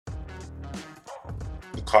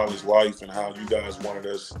college life and how you guys wanted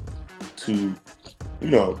us to,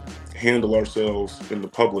 handle ourselves in the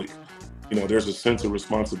public. There's a sense of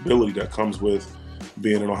responsibility that comes with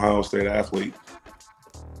being an Ohio State athlete.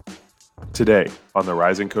 Today on the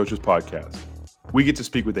Rising Coaches Podcast, we get to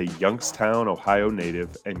speak with a Youngstown, Ohio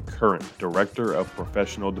native and current Director of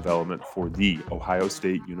Professional Development for the Ohio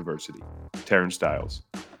State University, Terence Dials.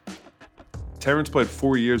 Terence played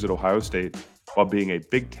 4 years at Ohio State while being a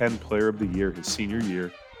Big Ten Player of the Year his senior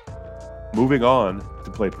year, moving on to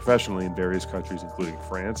play professionally in various countries including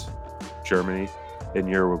France, Germany, and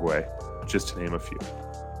Uruguay, just to name a few.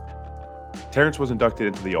 Terence was inducted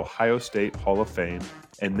into the Ohio State Hall of Fame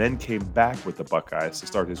and then came back with the Buckeyes to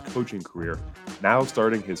start his coaching career, now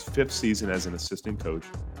starting his 5th season as an assistant coach.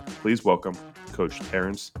 Please welcome Coach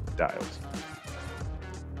Terence Dials.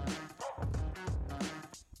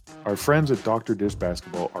 Our friends at Dr. Dish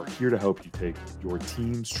Basketball are here to help you take your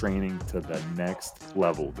team's training to the next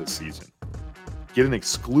level this season. Get an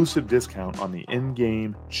exclusive discount on the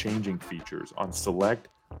in-game changing features on select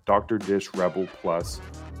Dr. Dish Rebel Plus,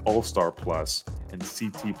 All-Star Plus, and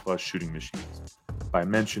CT Plus shooting machines by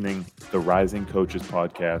mentioning the Rising Coaches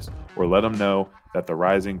Podcast, or let them know that the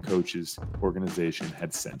Rising Coaches organization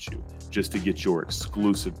had sent you just to get your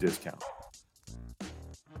exclusive discount.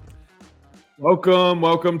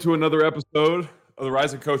 Welcome to another episode of the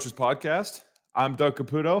Rising Coaches Podcast. I'm Doug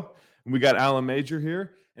Caputo, and we got Alan Major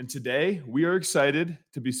here. And today we are excited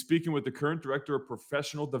to be speaking with the current Director of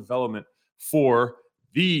Professional Development for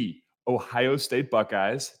the Ohio State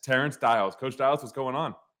Buckeyes, Terence Dials. Coach Dials, what's going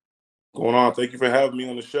on? Going on. Thank you for having me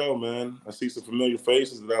on the show, man. I see some familiar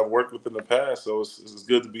faces that I've worked with in the past, so it's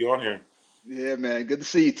good to be on here. Yeah, man. Good to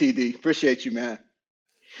see you, TD. Appreciate you, man.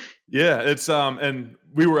 Yeah, it's and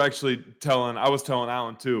we were actually I was telling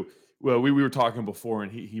Alan too. Well, we were talking before,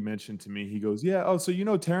 and he mentioned to me, he goes, yeah, oh, so you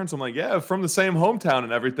know Terence? I'm like, yeah, from the same hometown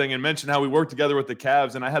and everything, and mentioned how we worked together with the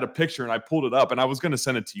Cavs, and I had a picture, and I pulled it up, and I was going to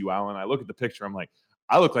send it to you, Alan. I look at the picture, I'm like,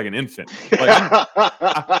 I look like an infant. Like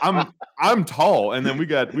I'm tall, and then we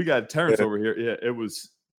got Terence over here. Yeah, it was.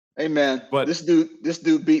 Hey man, but this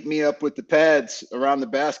dude beat me up with the pads around the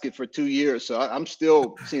basket for 2 years, so I'm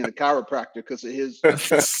still seeing a chiropractor because of his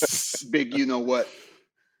big, you know what.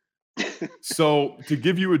 So to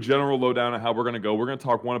give you a general lowdown of how we're going to go, we're going to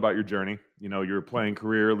talk about your journey, your playing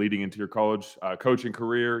career leading into your college coaching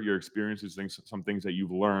career, your experiences, some things that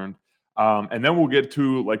you've learned. And then we'll get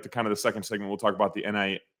to the second segment. We'll talk about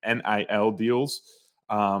the NIL deals.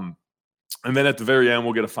 And then at the very end,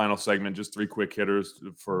 we'll get a final segment, just 3 quick hitters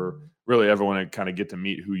for really everyone to kind of get to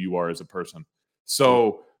meet who you are as a person.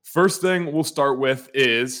 So first thing we'll start with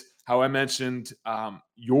is how I mentioned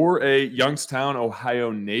you're a Youngstown, Ohio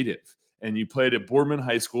native, and you played at Boardman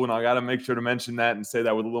High School. And I got to make sure to mention that and say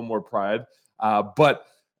that with a little more pride. But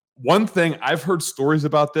one thing, I've heard stories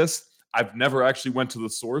about this. I've never actually went to the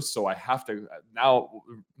source, so I have to now.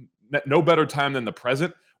 No better time than the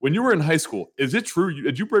present. When you were in high school, is it true?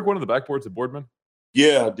 Did you break one of the backboards at Boardman?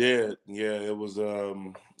 Yeah, I did. Yeah, it was a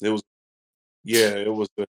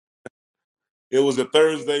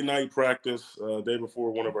Thursday night practice, day before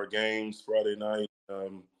one of our games, Friday night.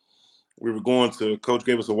 We were Coach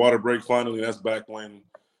gave us a water break finally. That's back when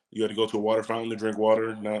you had to go to a water fountain to drink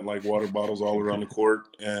water, not like water bottles all around the court.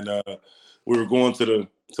 And we were going to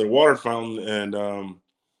the water fountain, and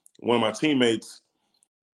one of my teammates,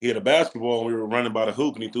 he had a basketball, and we were running by the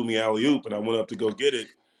hoop, and he threw me alley-oop, and I went up to go get it.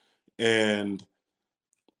 And,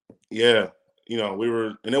 yeah,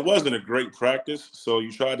 and it wasn't a great practice, so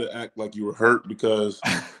you tried to act like you were hurt because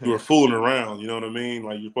you were fooling around, you know what I mean?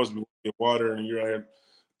 Like, you're supposed to be getting water, and you're out here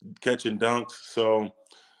catching dunks. So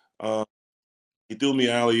he threw me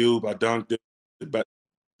alley-oop. I dunked it. The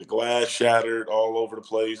glass shattered all over the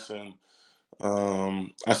place, and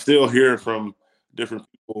I still hear from different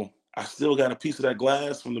people, I still got a piece of that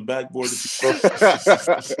glass from the backboard that you broke.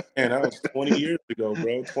 And that was 20 years ago,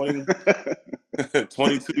 bro.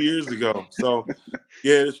 22 years ago. So,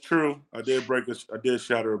 yeah, it's true. I did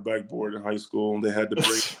shatter a backboard in high school, and they had to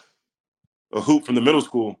bring a hoop from the middle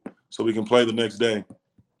school so we can play the next day.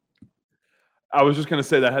 I was just going to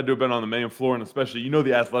say that had to have been on the main floor, and especially,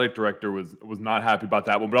 the athletic director was not happy about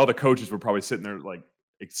that one, but all the coaches were probably sitting there,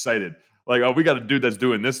 excited. Oh, we got a dude that's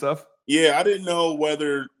doing this stuff? Yeah, I didn't know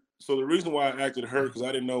whether – so the reason why I acted hurt because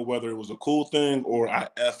I didn't know whether it was a cool thing or I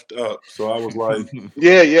effed up. So I was like –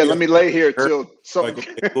 yeah, let me lay here till something.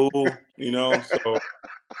 Okay, cool, So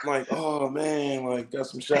I'm like, oh, man, got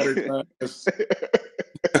some shattered glass.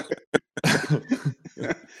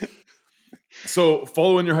 So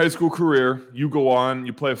following your high school career, you go on,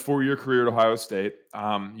 you play a 4-year career at Ohio State.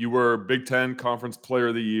 You were Big Ten Conference Player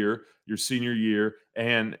of the Year your senior year,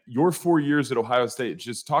 and your 4 years at Ohio State.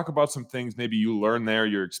 Just talk about some things maybe you learned there,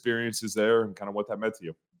 your experiences there, and kind of what that meant to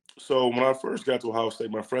you. So when I first got to Ohio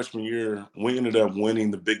State, my freshman year, we ended up winning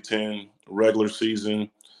the Big Ten regular season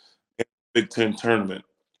and Big Ten tournament.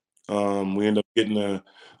 We ended up getting a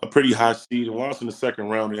pretty high seed and lost in the second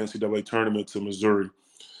round of the NCAA tournament to Missouri.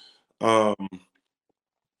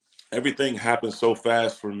 Everything happened so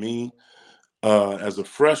fast for me as a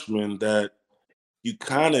freshman that you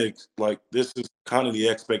kind of like, this is kind of the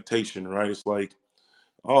expectation, right? It's like,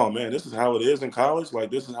 oh man, this is how it is in college.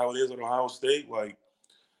 Like, this is how it is at Ohio State. Like,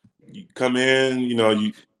 you come in,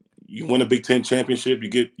 you win a Big Ten championship, you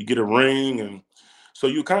get a ring, and so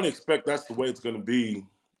you kind of expect that's the way it's going to be,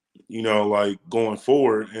 like going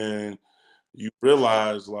forward, and you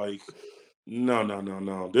realize like,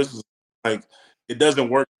 no, this is like, it doesn't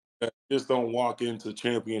work. Just don't walk into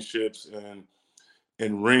championships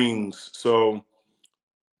and rings. So,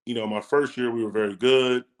 my first year we were very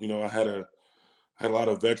good. I had a lot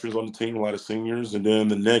of veterans on the team, a lot of seniors, and then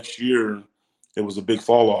the next year it was a big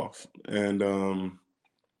fall off, and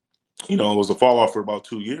it was a fall off for about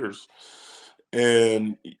 2 years,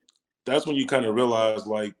 and that's when you kind of realize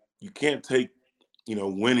like you can't take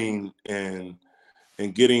winning and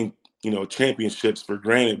getting championships for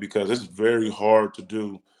granted, because it's very hard to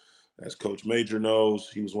do. As Coach Major knows,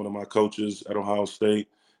 he was one of my coaches at Ohio State,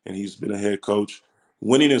 and he's been a head coach.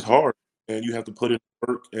 Winning is hard, and you have to put in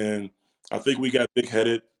work. And I think we got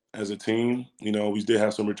big-headed as a team. We did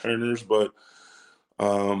have some returners, but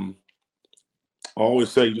I always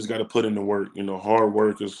say you just got to put in the work. Hard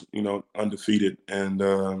work is, undefeated, and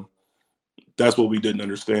that's what we didn't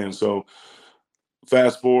understand. So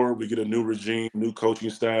fast forward, we get a new regime, new coaching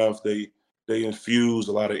staff. They infuse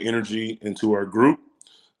a lot of energy into our group.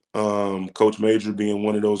 Coach Major being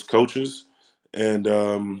one of those coaches, and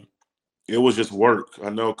it was just work. I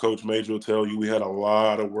know Coach Major will tell you we had a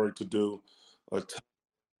lot of work to do,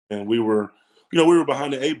 and we were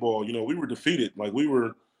behind the 8 ball. We were defeated. Like we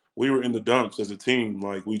were in the dumps as a team.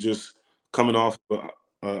 Like we just coming off a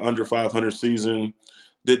under 500 season,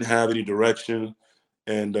 didn't have any direction,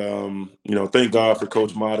 and thank God for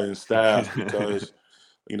Coach Mata and staff, because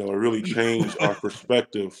it really changed our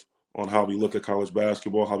perspective on how we look at college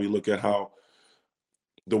basketball, how we look at how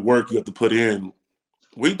the work you have to put in.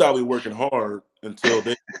 We thought we were working hard until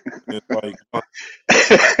they, it's like,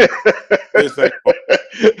 this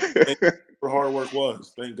ain't where hard work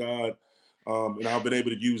was. Thank God. And I've been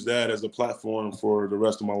able to use that as a platform for the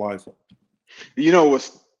rest of my life.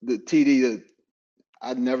 What's the TD that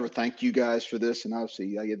I'd never thank you guys for this, and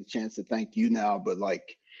obviously I get the chance to thank you now, but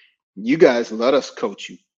like, you guys let us coach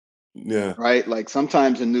you. Yeah. Right. Like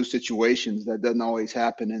sometimes in new situations that doesn't always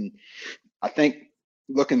happen. And I think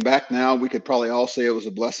looking back now, we could probably all say it was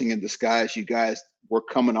a blessing in disguise. You guys were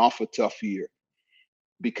coming off a tough year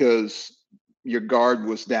because your guard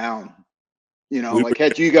was down.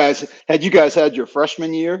 Had you guys had your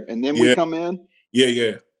freshman year and then we come in.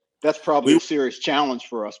 Yeah. That's probably a serious challenge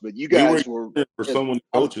for us. But you guys were for someone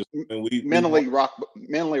coaches, and we mentally rock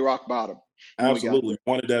bottom. Absolutely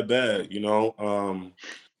wanted that bad.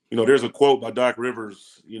 There's a quote by Doc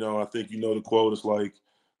Rivers. I think the quote is like,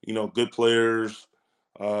 good players,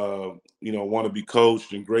 want to be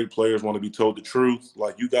coached, and great players want to be told the truth.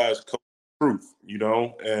 Like you guys coach the truth,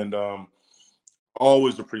 and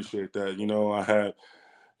always appreciate that.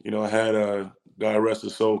 I had a God rest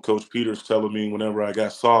his soul, Coach Peters, telling me whenever I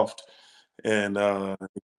got soft and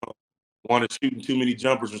wanted shooting too many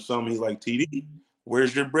jumpers or something, he's like, TD,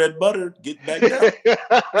 where's your bread butter? Get back down.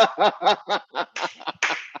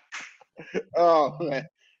 Oh man,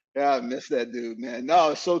 yeah, I miss that dude, man.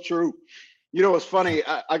 No, it's so true. It's funny.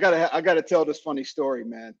 I gotta tell this funny story,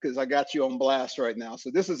 man, because I got you on blast right now. So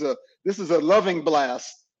this is a loving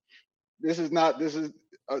blast. This is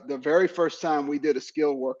the very first time we did a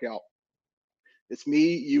skill workout. It's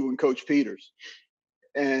me, you, and Coach Peters,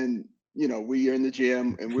 and we are in the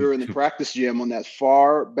gym, and we were in the practice gym on that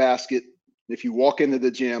far basket. If you walk into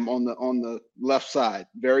the gym on the left side,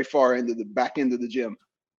 very far into the back end of the gym.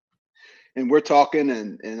 And we're talking,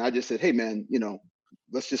 and I just said, hey man,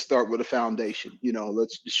 let's just start with a foundation.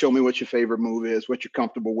 Let's just show me what your favorite move is, what you're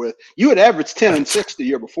comfortable with. You had averaged 10 and 6 the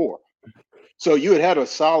year before, so you had a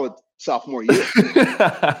solid sophomore year.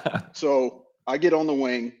 So I get on the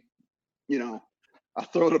wing, I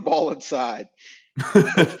throw the ball inside.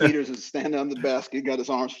 Coach Peters is standing on the basket, got his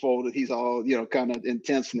arms folded. He's all kind of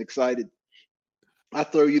intense and excited. I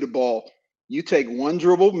throw you the ball. You take one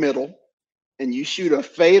dribble middle and you shoot a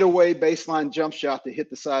fadeaway baseline jump shot to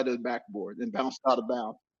hit the side of the backboard and bounce out of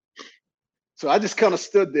bounds. So I just kind of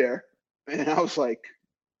stood there and I was like,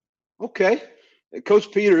 okay. And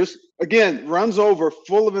Coach Peters, again, runs over,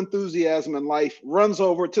 full of enthusiasm and life, runs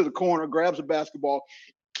over to the corner, grabs a basketball.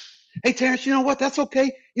 Hey, Terrence, you know what? That's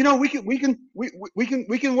okay. You know, we can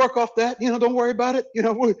work off that. You know, don't worry about it. You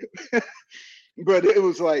know, but it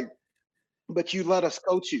was like, but you let us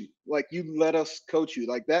coach you. Like you let us coach you.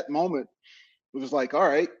 Like that moment, it was like, all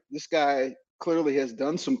right, this guy clearly has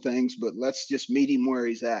done some things, but let's just meet him where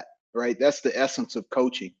he's at. Right? That's the essence of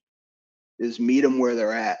coaching, is meet them where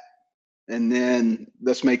they're at, and then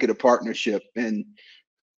let's make it a partnership. And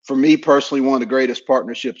for me personally, one of the greatest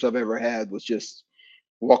partnerships I've ever had was just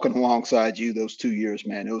walking alongside you those 2 years,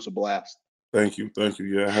 man. It was a blast. Thank you.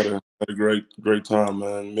 Yeah, I had a great time,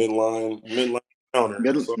 man. Midline counter.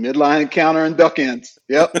 Midline counter and duck ends.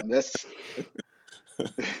 Yep,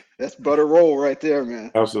 that's butter roll right there,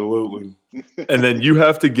 man. Absolutely. And then you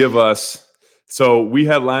have to give us. So we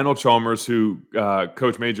had Lionel Chalmers, who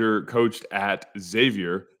Coach Major coached at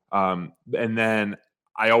Xavier, and then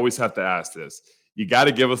I always have to ask this: you got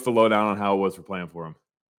to give us the lowdown on how it was for playing for him.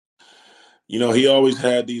 You know, he always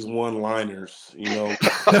had these one-liners, you know.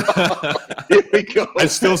 Here we go. I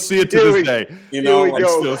still see it to this day. You know, I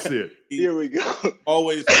still see it. Here we go.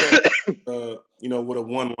 Always kept, you know, with a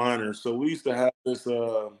one-liner. So we used to have this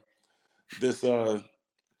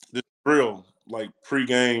drill, like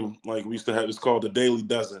pregame, like we used to have, it's called the Daily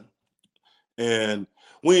Dozen. And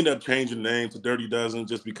we ended up changing the name to Dirty Dozen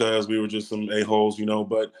just because we were just some a-holes, you know,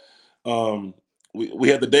 but we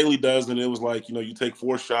had the Daily Dozen. It was like, you know, you take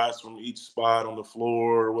 4 shots from each spot on the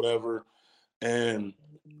floor or whatever. And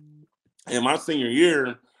in my senior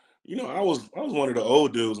year, you know, I was one of the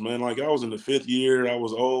old dudes, man. Like I was in the 5th year. I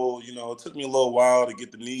was old. You know, it took me a little while to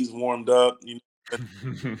get the knees warmed up. You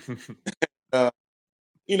know,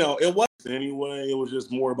 you know, it wasn't anyway. It was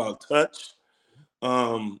just more about touch.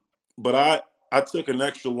 But I took an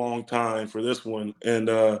extra long time for this one, and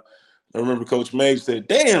I remember Coach May said,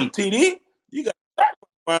 "Damn, TD, you got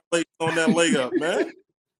late on that layup, man."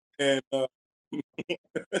 And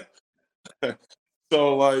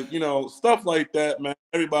so, like, you know, stuff like that, man.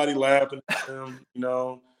 Everybody laughing at him, you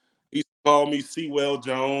know. He used to call me Sewell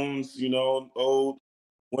Jones, you know,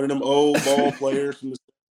 one of them old ball players from the,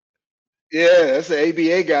 Yeah, that's the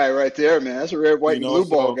ABA guy right there, man. That's a red, white, you and know, blue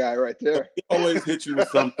ball so guy right there. he always hit you with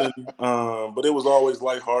something, but it was always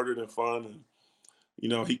lighthearted and fun. And you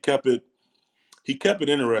know, he kept it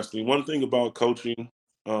interesting. One thing about coaching,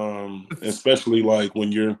 especially like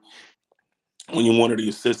when you're one of the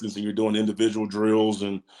assistants and you're doing individual drills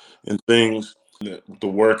and things, the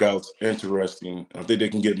workouts interesting. I think they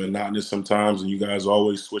can get monotonous sometimes, and you guys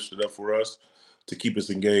always switched it up for us to keep us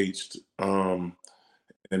engaged.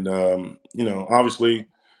 You know, obviously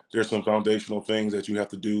there's some foundational things that you have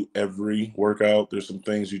to do every workout. There's some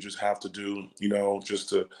things you just have to do, you know, just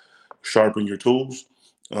to sharpen your tools.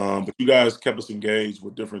 But you guys kept us engaged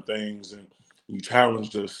with different things, and you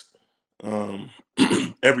challenged us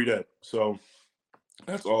every day. So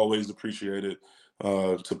that's always appreciated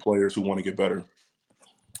to players who want to get better.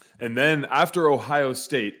 And then after Ohio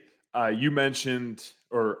State, you mentioned,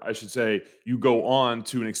 or I should say, you go on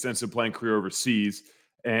to an extensive playing career overseas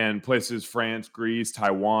and places France, Greece,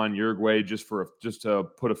 Taiwan, Uruguay, just to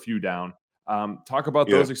put a few down. Talk about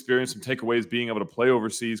those experiences and takeaways being able to play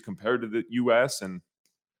overseas compared to the U.S. and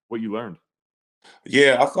what you learned.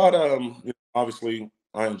 Yeah, I thought, you know, obviously,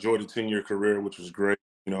 I enjoyed a 10-year career, which was great.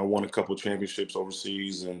 You know, I won a couple of championships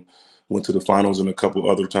overseas and went to the finals and a couple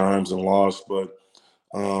other times and lost. But,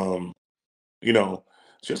 you know,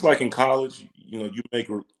 just like in college, you know,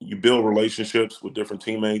 you build relationships with different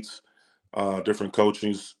teammates, different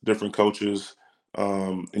coaches,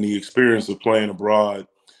 and the experience of playing abroad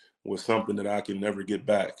was something that I can never get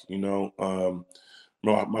back. You know,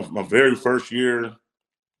 my very first year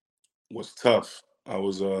was tough. I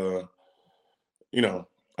was, you know,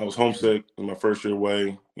 I was homesick in my first year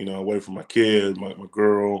away, you know, away from my kid, my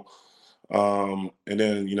girl. And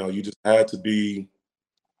then, you know, you had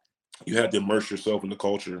to immerse yourself in the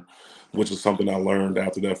culture, which is something I learned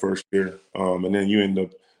after that first year. And then you end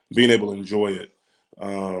up being able to enjoy it.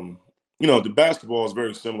 You know, the basketball is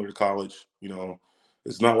very similar to college. You know,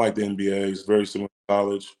 it's not like the NBA. It's very similar to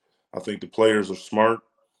college. I think the players are smart,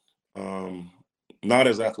 not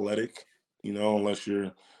as athletic, you know, unless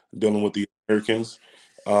you're dealing with the Americans.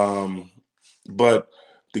 Um, but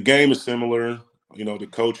the game is similar. You know, the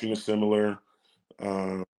coaching is similar.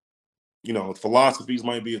 Uh, you know, philosophies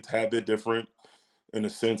might be a tad bit different. in a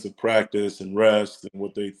sense of practice and rest and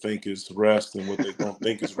what they think is rest and what they don't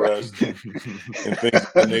think is rest and things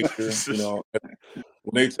of that nature.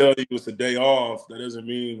 When they tell you it's a day off, that doesn't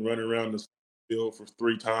mean running around the field for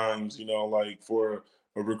 3 times, like for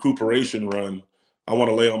a recuperation run. I want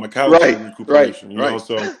to lay on my couch for Right, right, recuperation, right.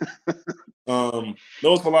 So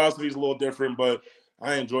those philosophies a little different, but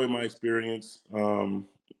I enjoy my experience and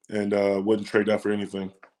wouldn't trade that for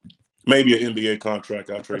anything. Maybe an NBA contract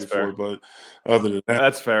I traded for, but other than that,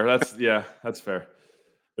 that's fair. That's fair.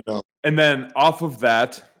 no. And then off of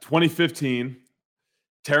that, 2015,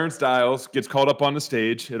 Terence Dials gets called up on the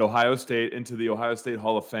stage at Ohio State into the Ohio State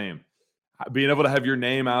Hall of Fame. Being able to have your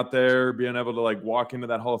name out there, being able to like walk into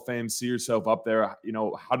that Hall of Fame, see yourself up there,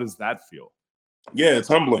 how does that feel? Yeah, it's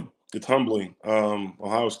humbling. It's humbling.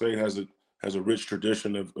 Ohio State has a rich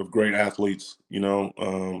tradition of great athletes.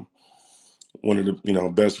 One of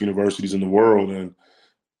the best universities in the world, and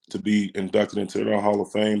to be inducted into their Hall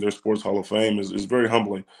of Fame, their sports Hall of Fame, is very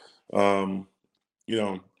humbling. You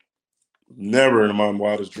know, never in my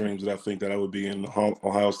wildest dreams did I think that I would be in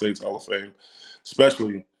Ohio State's Hall of Fame,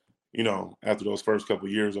 especially after those first couple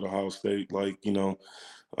of years at Ohio State. You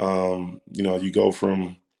go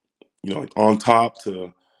from on top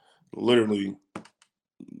to literally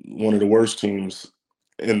one of the worst teams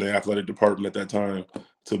in the athletic department at that time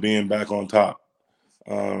to being back on top.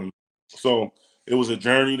 So it was a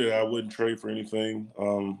journey that I wouldn't trade for anything.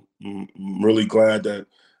 I'm really glad that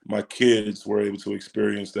my kids were able to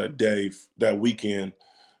experience that day, that weekend,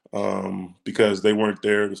 because they weren't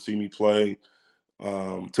there to see me play,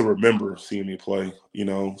 to remember seeing me play,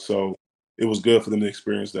 So it was good for them to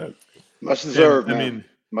experience that. Much And deserved, I man. mean,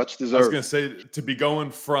 Much I was deserved. going to say, to be going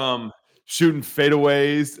from shooting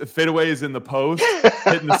fadeaways in the post,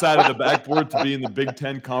 hitting the side of the backboard, to being the Big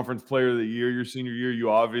Ten Conference Player of the Year your senior year, you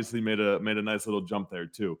obviously made a nice little jump there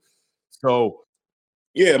too. So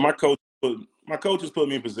yeah, my coaches put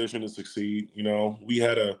me in position to succeed. We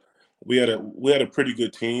had a pretty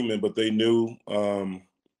good team, but they knew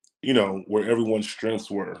where everyone's strengths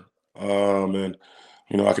were. And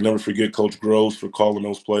I can never forget Coach Gross for calling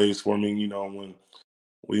those plays for me.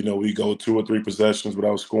 When we go 2 or 3 possessions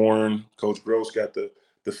without scoring, Coach Gross got the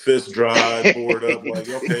fist drive board up like,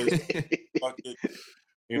 okay, fuck it.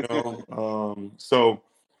 So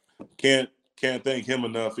can't thank him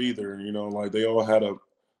enough either. Like they all had a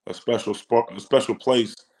special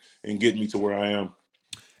place in getting me to where I am.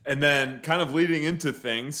 And then kind of leading into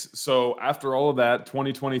things. So after all of that,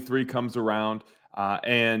 2023 comes around,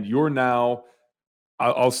 and you're now,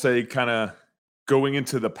 I'll say, kind of going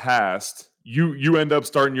into the past. You end up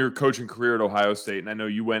starting your coaching career at Ohio State, and I know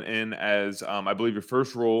you went in as, I believe your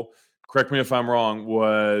first role, correct me if I'm wrong,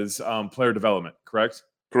 was player development, correct?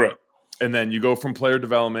 Correct. And then you go from player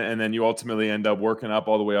development, and then you ultimately end up working up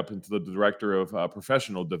all the way up into the director of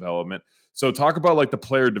professional development. So talk about like the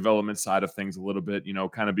player development side of things a little bit,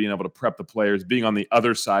 kind of being able to prep the players, being on the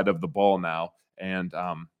other side of the ball now, and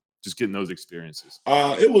just getting those experiences.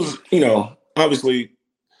 It was, obviously,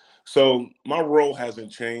 so my role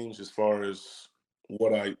hasn't changed as far as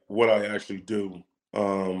what I actually do.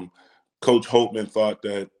 Coach Holtman thought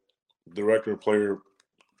that director of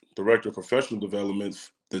professional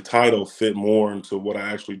development, the title fit more into what I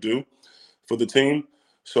actually do for the team.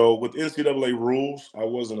 So with NCAA rules, I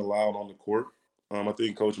wasn't allowed on the court. I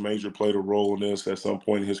think Coach Major played a role in this at some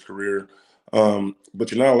point in his career.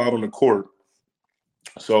 But you're not allowed on the court.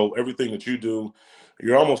 So everything that you do,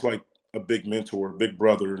 you're almost like a big mentor, big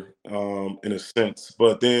brother, in a sense.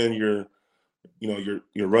 But then you're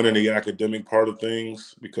running the academic part of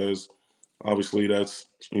things, because obviously that's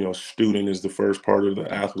student is the first part of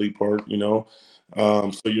the athlete part. So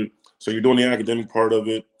you're doing the academic part of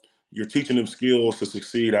it. You're teaching them skills to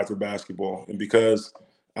succeed after basketball, and because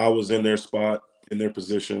I was in their spot, in their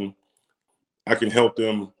position, I can help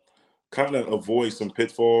them kind of avoid some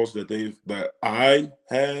pitfalls that I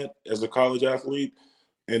had as a college athlete,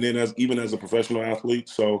 and then even as a professional athlete.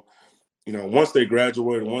 So once they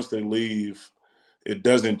graduate and once they leave, it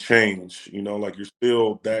doesn't change. Like you're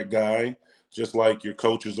still that guy, just like your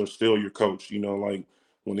coaches are still your coach. Like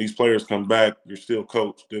when these players come back, you're still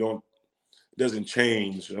coach. It doesn't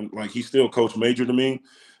change. Like he's still Coach Major to me.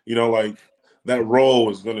 Like that role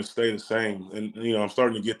is going to stay the same. And I'm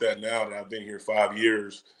starting to get that now that I've been here 5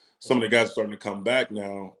 years. Some of the guys are starting to come back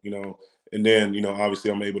now. And then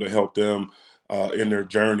obviously I'm able to help them in their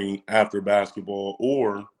journey after basketball,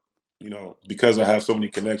 or because I have so many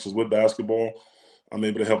connections with basketball, I'm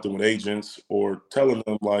able to help them with agents or telling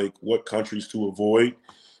them like what countries to avoid.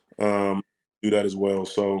 Do that as well.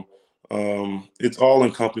 So it's all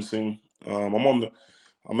encompassing. I'm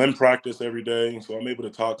I'm in practice every day, so I'm able to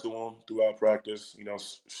talk to them throughout practice.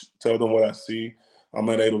 Tell them what I see. I'm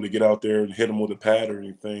not able to get out there and hit them with a pad or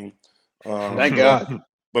anything. Thank But God.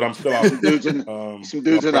 but I'm still out. Some dudes in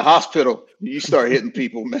the hospital. You start hitting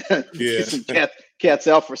people, man. Yeah. Get some cats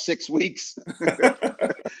out for 6 weeks.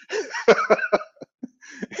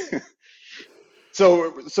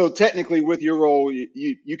 So technically, with your role,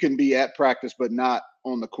 you can be at practice, but not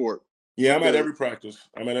on the court. Yeah, I'm at every practice.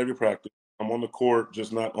 I'm on the court,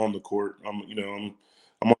 just not on the court. I'm on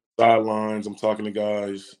the sidelines. I'm talking to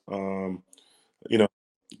guys.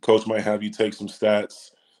 Coach might have you take some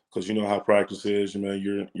stats because you know how practice is.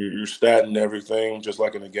 You're statting everything just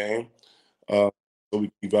like in a game. So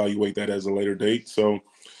we evaluate that as a later date. So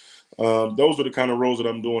those are the kind of roles that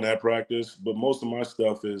I'm doing at practice. But most of my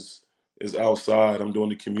stuff is outside. I'm doing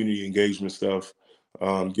the community engagement stuff,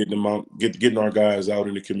 getting them out, getting our guys out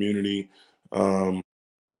in the community, and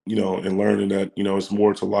learning that it's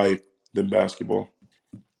more to life than basketball.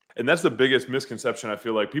 And that's the biggest misconception I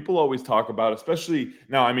feel like people always talk about, especially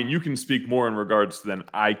now. I mean, you can speak more in regards than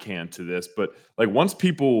I can to this, but like once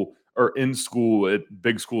people are in school at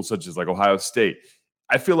big schools such as like Ohio State,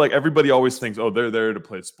 I feel like everybody always thinks, oh, they're there to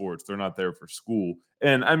play sports. They're not there for school.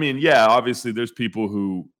 And I mean, yeah, obviously there's people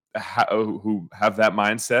who have that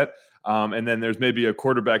mindset. And then there's maybe a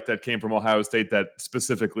quarterback that came from Ohio State that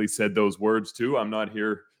specifically said those words too. I'm not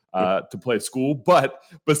here to play school. But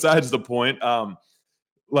besides the point,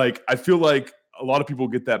 like I feel like a lot of people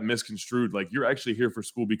get that misconstrued. Like you're actually here for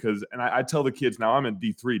school because, and I tell the kids now, I'm in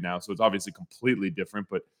D3 now, so it's obviously completely different,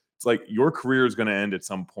 but it's like your career is going to end at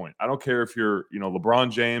some point. I don't care if you're,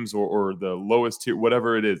 LeBron James or the lowest tier,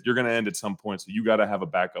 whatever it is, you're going to end at some point. So you got to have a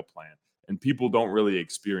backup plan, and people don't really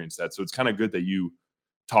experience that. So it's kind of good that you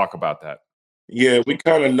talk about that. Yeah, we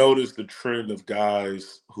kind of noticed the trend of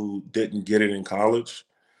guys who didn't get it in college.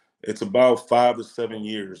 It's about 5 to 7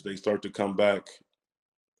 years they start to come back,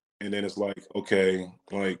 and then it's like, okay,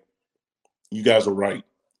 like you guys are right.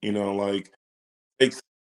 Like it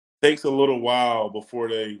takes a little while before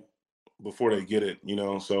they get it.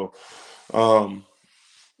 So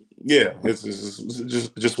yeah, it's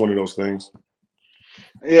just one of those things.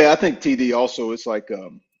 Yeah, I think TD also it's like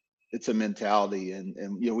it's a mentality,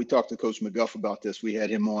 and we talked to Coach McGuff about this. We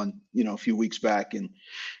had him on a few weeks back, and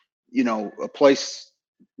a place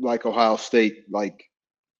like Ohio State, like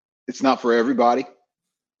it's not for everybody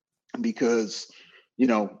because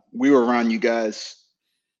we were around you guys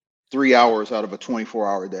 3 hours out of a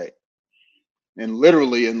 24-hour day, and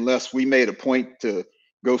literally unless we made a point to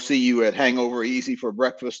go see you at Hangover Easy for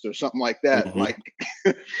breakfast or something like that, Mhm. like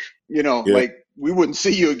Yeah, like we wouldn't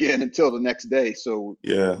see you again until the next day. So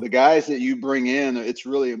yeah, the guys that you bring in, it's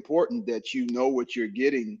really important that you know what you're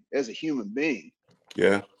getting as a human being,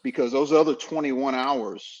 yeah. because those other 21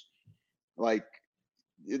 hours, like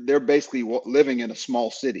they're basically living in a small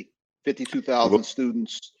city, 52,000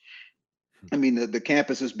 students. I mean, the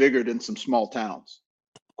campus is bigger than some small towns,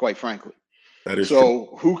 quite frankly. That is true.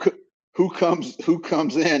 So who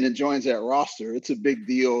comes in and joins that roster? It's a big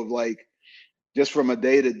deal of like just from a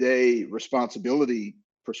day-to-day responsibility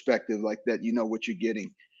perspective, like that, what you're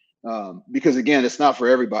getting. Because again, it's not for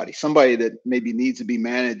everybody. Somebody that maybe needs to be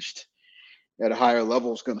managed at a higher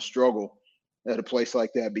level is going to struggle at a place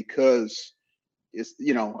like that because it's,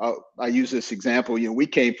 I use this example, we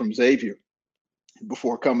came from Xavier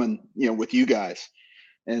before coming, with you guys,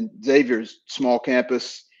 and Xavier's small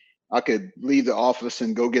campus. I could leave the office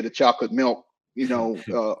and go get a chocolate milk,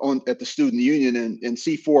 on at the student union and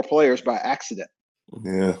see 4 players by accident.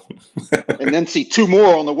 Yeah. And then see 2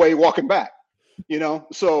 more on the way walking back,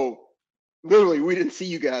 So literally we didn't see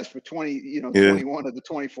you guys for 20, Yeah. 21 of the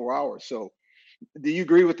 24 hours. So do you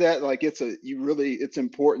agree with that? Like it's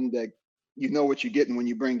important that you know what you're getting when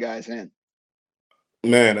you bring guys in.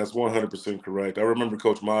 Man, that's 100% correct. I remember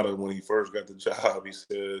Coach Mata when he first got the job. He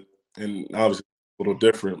said, and obviously a little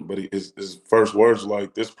different, but his first words were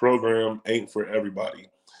like, "This program ain't for everybody,"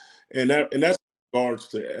 and that's in regards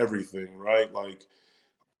to everything, right? Like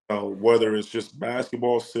whether it's just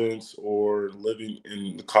basketball sense or living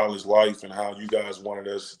in the college life and how you guys wanted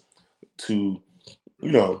us to,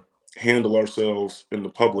 you know, handle ourselves in the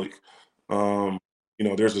public. Um,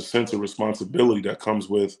 there's a sense of responsibility that comes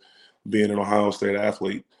with being an Ohio State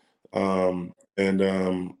athlete. And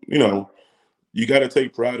you got to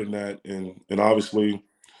take pride in that. And obviously,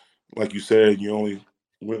 like you said,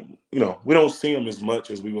 we don't see them as much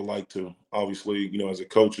as we would like to. Obviously, as a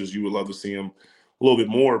coaches, you would love to see them a little bit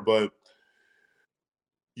more, but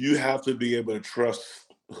you have to be able to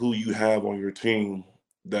trust who you have on your team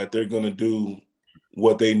that they're going to do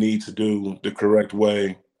what they need to do the correct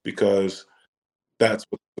way because that's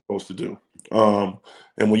what they're supposed to do.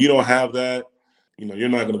 And when you don't have that, you're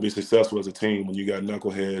not going to be successful as a team when you got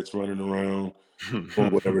knuckleheads running around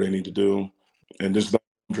doing whatever they need to do, and this is not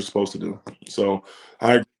what you're supposed to do. So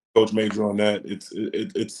I agree with Coach Major on that.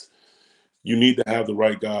 It's you need to have the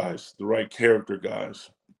right guys, the right character guys.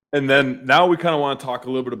 And then now we kind of want to talk a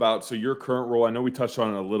little bit about your current role. I know we touched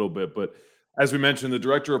on it a little bit, but as we mentioned, the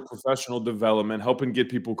director of professional development, helping get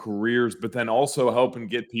people careers, but then also helping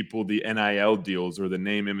get people the NIL deals or the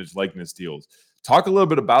name, image, likeness deals. Talk a little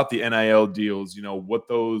bit about the NIL deals, what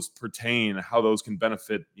those pertain, how those can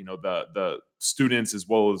benefit, the students as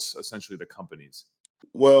well as essentially the companies.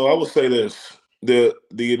 Well, I will say this: the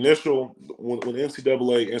initial when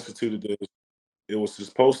NCAA instituted this, it was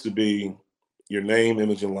supposed to be your name,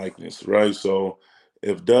 image, and likeness, right? So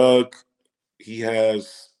if Doug, he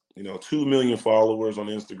has 2 million followers on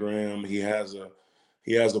Instagram, he has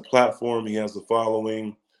a platform, he has a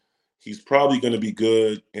following, he's probably going to be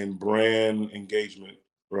good in brand engagement,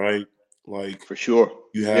 right? Like For sure.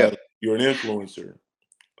 you're an influencer.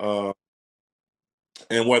 Uh,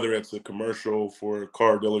 and whether it's a commercial for a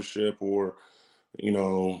car dealership or you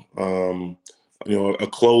know, um, a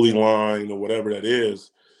clothing line or whatever that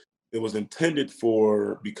is, it was intended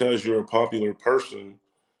for, because you're a popular person,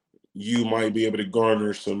 you might be able to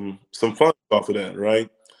garner some funds off of that, right?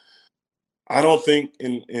 I don't think,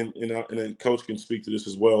 and then Coach can speak to this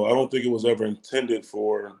as well. I don't think it was ever intended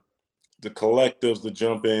for the collectives to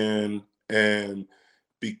jump in and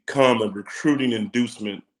become a recruiting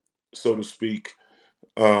inducement, so to speak,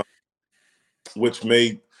 uh, which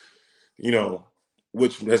made you know,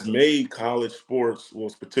 which has made college sports,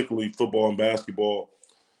 well, particularly football and basketball,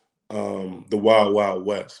 the wild, wild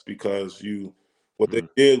west. Because what they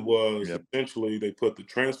did was Yep. essentially they put the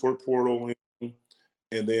transfer portal in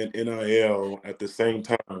and then NIL at the same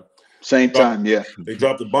time. Same time. Yeah. They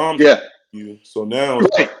dropped the bombs on Yeah. you, so now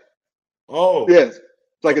it's Right. like, oh, Yes.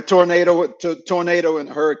 It's like a tornado and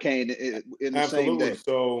a hurricane in the same absolutely. day.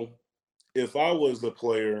 So if I was a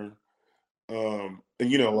player, and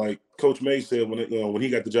like Coach May said when he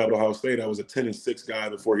got the job at Ohio State, I was a 10-6 guy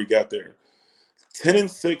before he got there.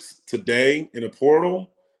 10-6 today in a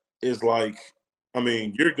portal is like, I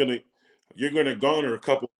mean, you're gonna garner a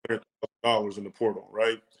couple $100,000 in the portal,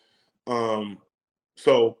 right? Um,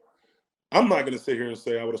 so I'm not gonna sit here and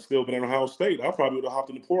say I would have still been at Ohio State. I probably would have hopped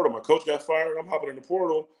in the portal. My coach got fired. I'm hopping in the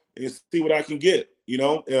portal and see what I can get.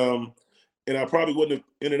 And I probably wouldn't have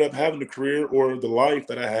ended up having the career or the life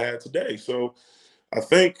that I had today. So I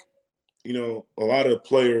think, a lot of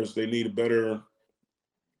players, they need a better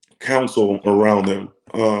counsel around them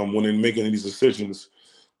when they're making these decisions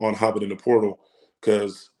on hopping in the portal.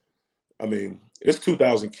 Because, I mean, it's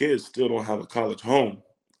 2,000 kids still don't have a college home,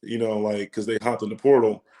 because they hopped in the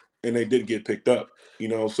portal and they did get picked up.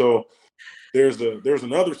 So there's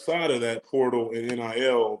another side of that portal in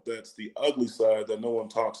NIL that's the ugly side that no one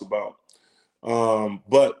talks about.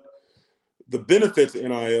 But the benefits of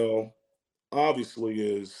NIL obviously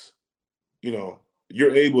is,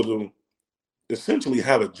 you're able to essentially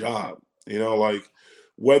have a job, like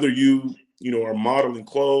whether are modeling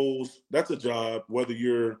clothes, that's a job. Whether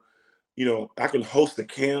I can host a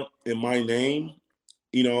camp in my name,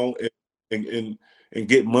 and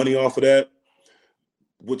get money off of that,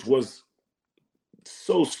 which was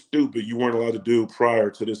so stupid you weren't allowed to do prior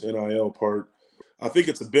to this NIL part. I think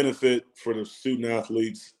it's a benefit for the student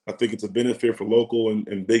athletes. I think it's a benefit for local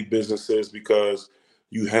and big businesses because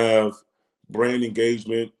you have brand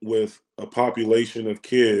engagement with a population of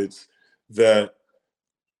kids that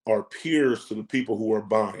are peers to the people who are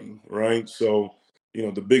buying, right? So,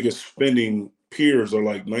 the biggest spending peers are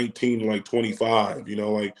like 19, like 25,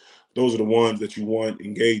 like those are the ones that you want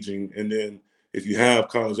engaging. And then if you have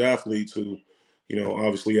college athletes who,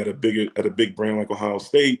 obviously at a big brand like Ohio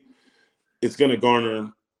State, it's going to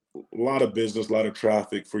garner a lot of business, a lot of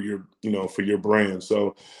traffic for your brand.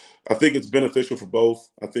 So I think it's beneficial for both.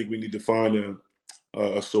 I think we need to find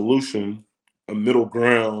a solution, a middle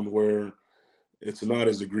ground where it's not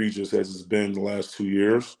as egregious as it's been the last 2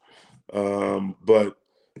 years. But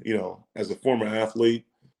as a former athlete,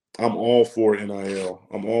 I'm all for NIL.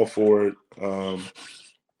 I'm all for it.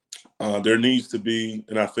 There needs to be,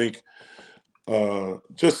 and I think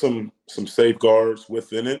just some safeguards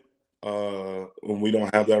within it. When we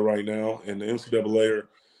don't have that right now, and the NCAA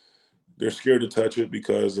they're scared to touch it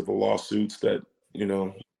because of the lawsuits that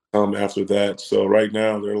come after that. So right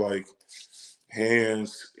now they're like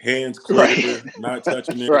hands clear, Right. not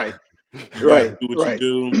touching it. Right. You got to Right. do what you Right.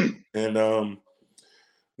 do, and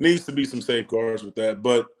needs to be some safeguards with that.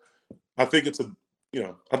 But I think it's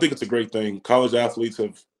a great thing. College athletes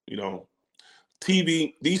have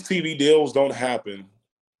TV. These TV deals don't happen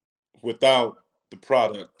without the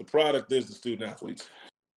product. The product is the student athletes.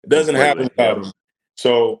 It doesn't happen Completely, without them.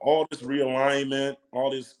 So all this realignment, all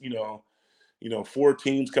this, 4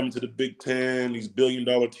 teams coming to the Big Ten, these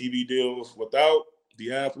billion-dollar TV deals, without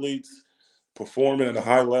the athletes performing at a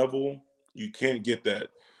high level, you can't get that.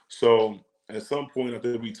 So at some point, I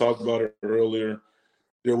think we talked about it earlier,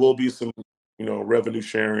 there will be some, revenue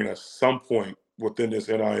sharing at some point within this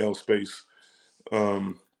NIL space,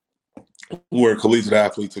 where collegiate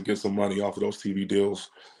athletes will get some money off of those TV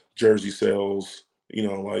deals, jersey sales.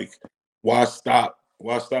 Like, why stop?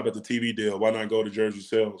 Why stop at the TV deal? Why not go to jersey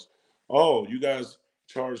sales? Oh, you guys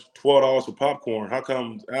charge $12 for popcorn. How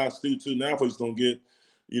come our student athletes don't get,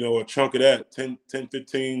 a chunk of that,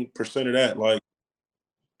 15% of that? Like,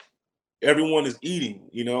 everyone is eating,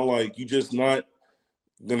 like, you just not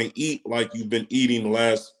gonna eat like you've been eating the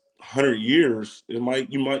last 100 years. Your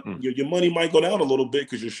money might go down a little bit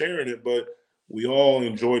because you're sharing it, but we all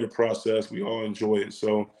enjoy the process. We all enjoy it.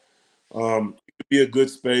 So it could be a good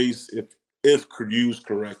space if used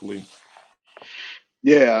correctly.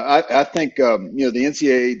 Yeah, I think the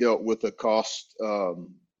NCAA dealt with a cost,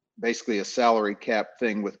 basically a salary cap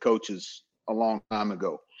thing with coaches a long time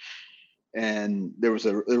ago, and there was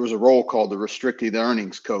a role called the restricted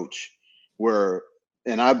earnings coach,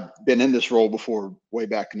 and I've been in this role before, way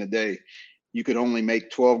back in the day. You could only make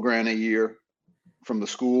 12 grand a year from the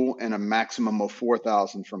school and a maximum of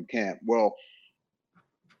 4,000 from camp. Well,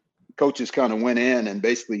 coaches kind of went in and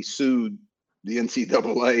basically sued the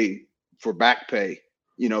NCAA for back pay,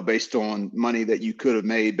 based on money that you could have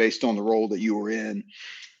made based on the role that you were in.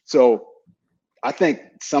 So I think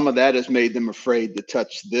some of that has made them afraid to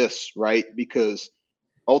touch this, right? Because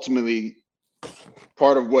ultimately,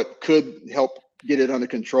 part of what could help get it under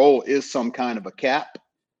control is some kind of a cap,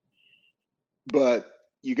 but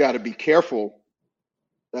you got to be careful.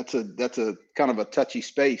 That's a kind of a touchy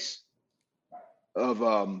space of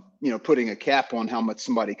putting a cap on how much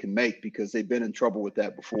somebody can make, because they've been in trouble with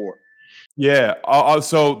that before. Yeah.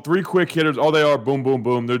 So 3 quick hitters. All they are, boom, boom,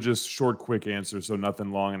 boom. They're just short, quick answers, so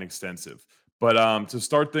nothing long and extensive. But to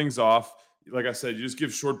start things off, like I said, you just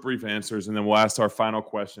give short, brief answers, and then we'll ask our final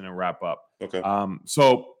question and wrap up. Okay.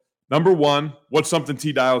 So number 1, what's something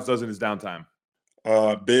T. Dials does in his downtime?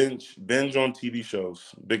 Binge on TV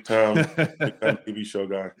shows. Big time TV show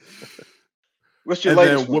guy. What's your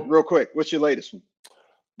latest one? Real quick. What's your latest one?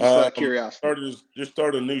 Just out of curiosity. Just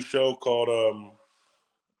started a new show called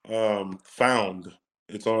Found.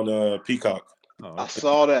 It's on Peacock. Oh, okay. I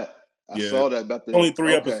saw that. I saw that. About only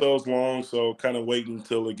 3 episodes long, so kind of waiting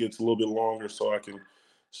until it gets a little bit longer so I can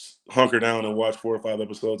hunker down and watch 4 or 5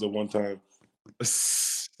 episodes at one time.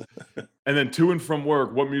 And then to and from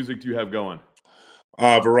work, what music do you have going?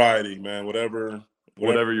 Variety, man. Whatever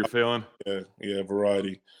you're feeling. Yeah,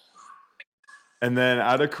 variety. And then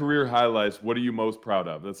out of career highlights, what are you most proud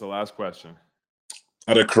of? That's the last question.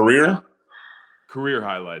 Out of career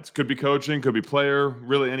highlights. Could be coaching, could be player,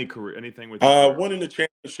 really any career, anything with winning the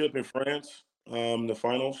championship in France, the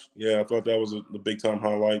finals. Yeah, I thought that was the big time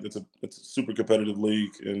highlight. It's a super competitive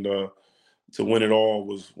league, and to win it all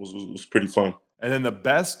was pretty fun. And then the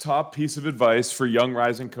best top piece of advice for young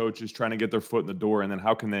rising coaches trying to get their foot in the door, and then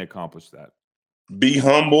how can they accomplish that? Be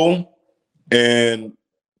humble and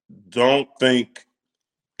don't think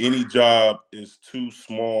any job is too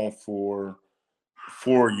small for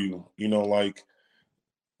you. Like,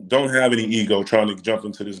 don't have any ego trying to jump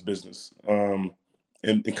into this business. And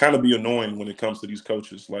kind of be annoying when it comes to these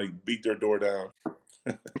coaches. Like, beat their door down.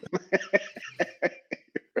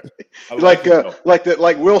 like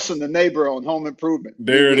Wilson, the neighbor on Home Improvement.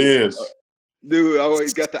 There it is. Dude,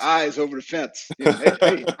 always got the eyes over the fence.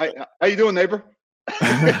 Hey, how you doing, neighbor?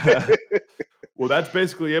 Well, that's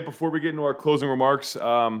basically it. Before we get into our closing remarks,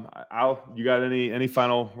 Al, you got any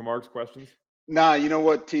final remarks, questions? Nah, you know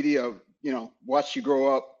what, TD, watch you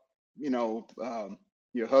grow up,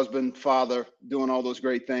 your husband, father, doing all those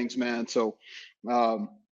great things, man. So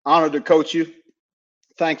honored to coach you.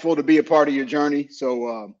 Thankful to be a part of your journey.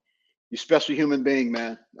 So you're a special human being,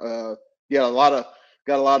 man. You got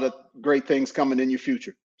a lot of great things coming in your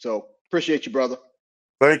future. So appreciate you, brother.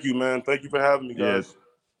 Thank you, man. Thank you for having me, guys. Yes.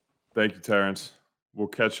 Thank you, Terence. We'll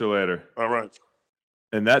catch you later. All right.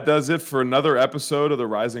 And that does it for another episode of the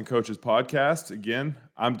Rising Coaches Podcast. Again,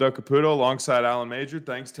 I'm Doug Caputo alongside Alan Major.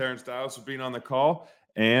 Thanks, Terence Dials, for being on the call.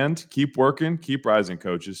 And keep working, keep rising,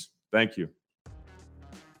 coaches. Thank you.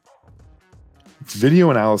 Video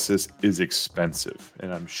analysis is expensive,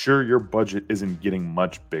 and I'm sure your budget isn't getting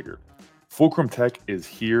much bigger. Fulcrum Tech is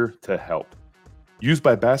here to help. Used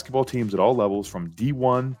by basketball teams at all levels from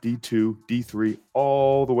D1, D2, D3,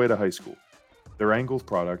 all the way to high school. Their Angles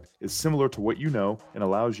product is similar to what you know and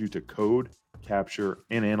allows you to code, capture,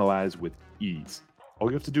 and analyze with ease. All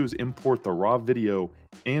you have to do is import the raw video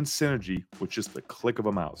and synergy with just the click of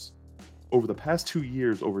a mouse. Over the past 2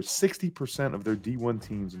 years, over 60% of their D1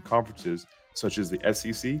 teams and conferences, such as the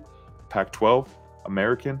SEC, Pac-12,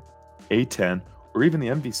 American, A10, or even the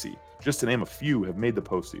MVC, just to name a few, have made the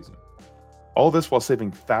postseason. All this while saving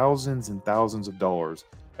thousands and thousands of dollars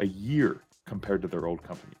a year compared to their old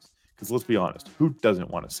companies. Because let's be honest, who doesn't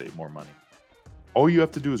want to save more money? All you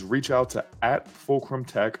have to do is reach out to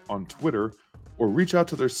 @FulcrumTech on Twitter or reach out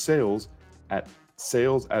to their sales at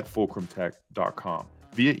sales@fulcrumtech.com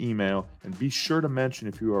via email, and be sure to mention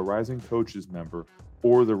if you are a Rising Coaches member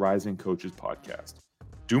or the Rising Coaches podcast.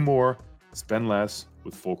 Do more, spend less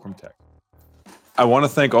with Fulcrum Tech. I want to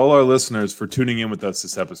thank all our listeners for tuning in with us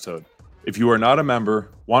this episode. If you are not a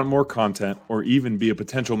member, want more content, or even be a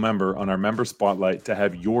potential member on our member spotlight to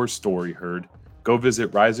have your story heard, go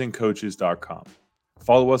visit risingcoaches.com.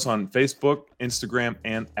 Follow us on Facebook, Instagram,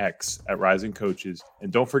 and X at Rising Coaches.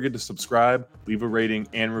 And don't forget to subscribe, leave a rating,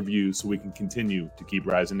 and review so we can continue to keep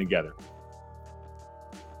rising together.